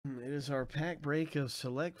is our pack break of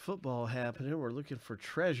Select Football happening. We're looking for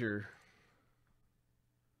treasure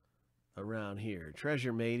around here.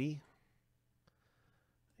 Treasure matey.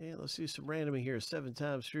 And let's do some randoming here. 7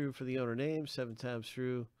 times through for the owner name. 7 times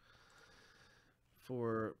through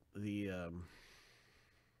for the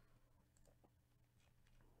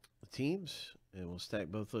teams. And we'll stack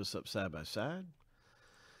both those up side by side.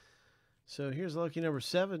 So here's lucky number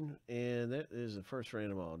 7. And that is the first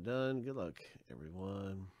random all done. Good luck,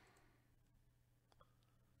 everyone.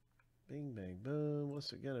 Bing, bang, boom.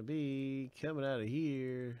 What's it going to be? Coming out of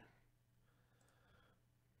here.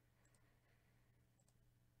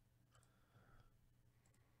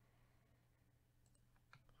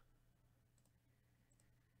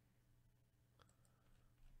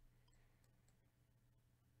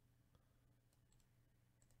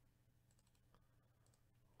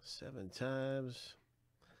 Seven times.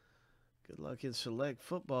 Good luck in Select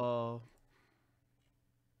Football.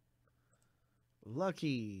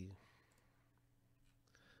 Lucky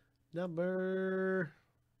number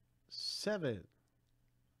 7.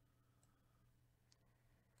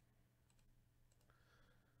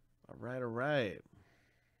 All right, all right.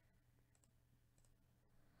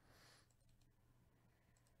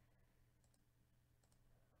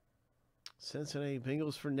 Cincinnati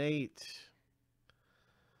Bengals for Nate.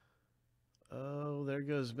 Oh, there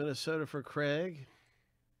goes Minnesota for Craig.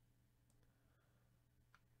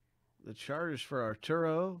 The Chargers for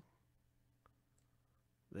Arturo.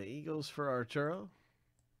 The Eagles for Arturo.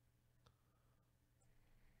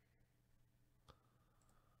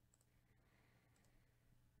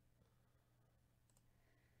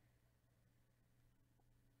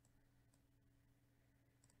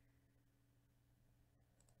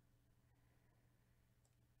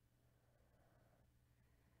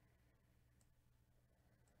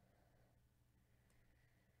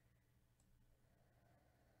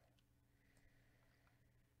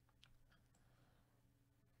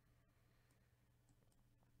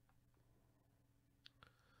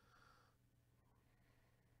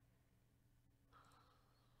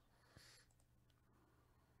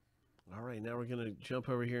 All right, now we're going to jump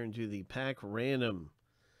over here and do the pack random.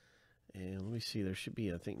 And let me see, there should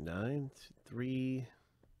be, I think, 9, 3.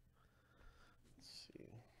 Let's see. 3,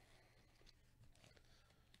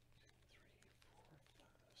 4, 5,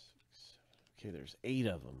 6, 7. Okay, there's 8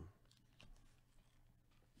 of them.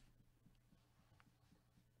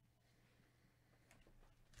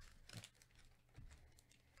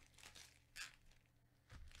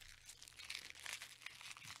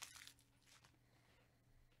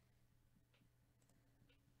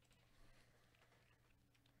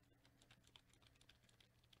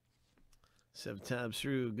 Seven times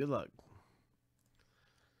through. Good luck.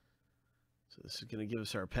 So this is going to give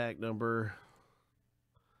us our pack number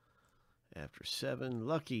after 7.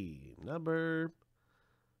 Lucky number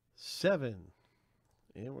 7.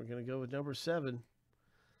 And we're going to go with number 7.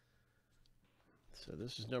 So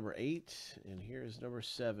this is number 8. And here is number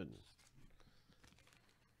 7.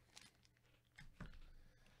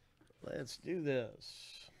 Let's do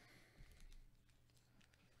this.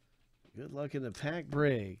 Good luck in the pack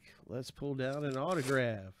break. Let's pull down an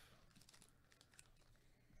autograph.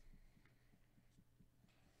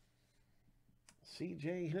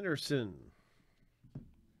 C.J. Henderson.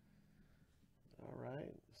 All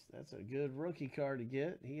right. That's a good rookie card to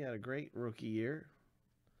get. He had a great rookie year.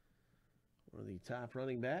 One of the top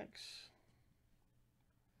running backs.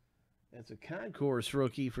 That's a concourse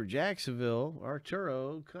rookie for Jacksonville.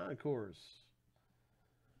 Arturo Concourse.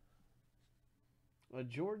 A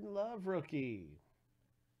Jordan Love rookie.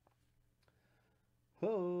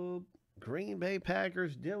 Hope. Green Bay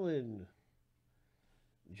Packers, Dylan.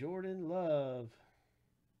 Jordan Love.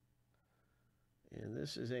 And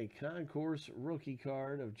this is a concourse rookie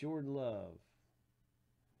card of Jordan Love.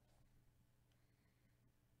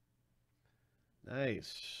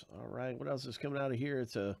 Nice. All right. What else is coming out of here?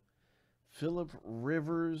 It's a Phillip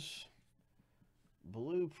Rivers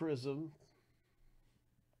blue prism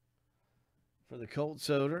for the Colts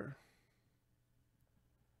owner.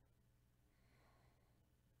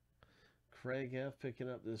 Craig F. picking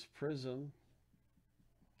up this prism.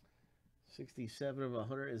 67 of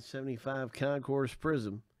 175 concourse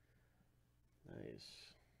prism. Nice.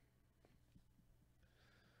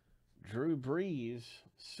 Drew Brees,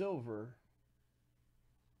 silver.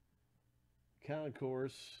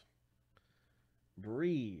 Concourse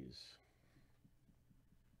Breeze.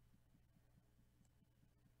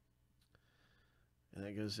 And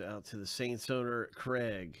that goes out to the Saints owner,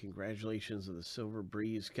 Craig. Congratulations on the Silver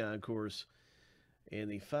Breeze Concourse. And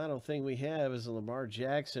the final thing we have is a Lamar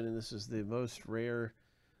Jackson, and this is the most rare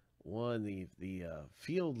one. The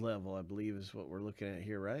field level, I believe, is what we're looking at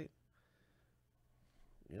here, right?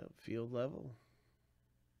 Yep, field level.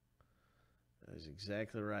 That is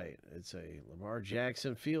exactly right. It's a Lamar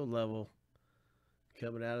Jackson field level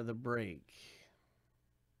coming out of the break.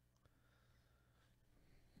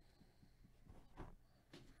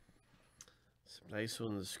 Some nice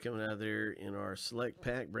ones coming out there in our select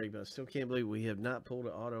pack break, but I still can't believe we have not pulled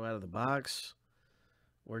an auto out of the box.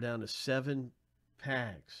 We're down to 7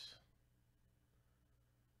 packs.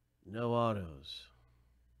 No autos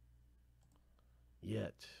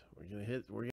yet. We're